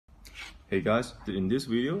Hey guys, in this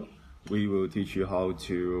video we will teach you how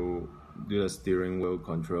to do the steering wheel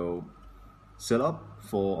control setup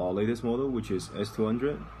for our latest model, which is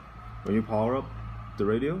S200. When you power up the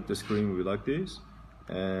radio, the screen will be like this,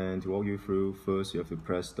 and to walk you through, first you have to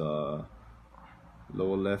press the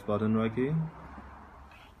lower left button right here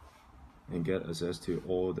and get access to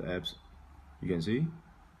all the apps you can see.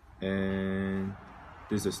 And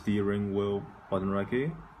this is the steering wheel button right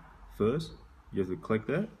here. First you have to click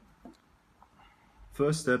that.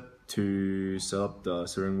 First step to set up the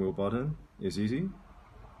steering wheel button is easy.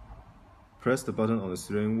 Press the button on the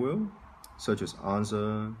steering wheel, such as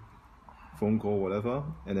answer, phone call, whatever,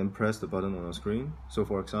 and then press the button on the screen. So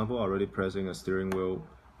for example, I'm already pressing a steering wheel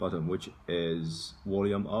button, which is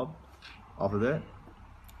volume up. After that,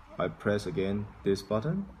 I press again this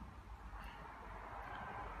button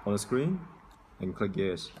on the screen and click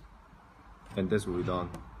yes, and this will be done.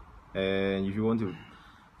 And if you want to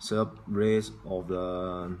set up rest of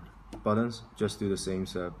the buttons, just do the same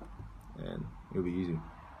step and it'll be easy.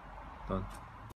 Done.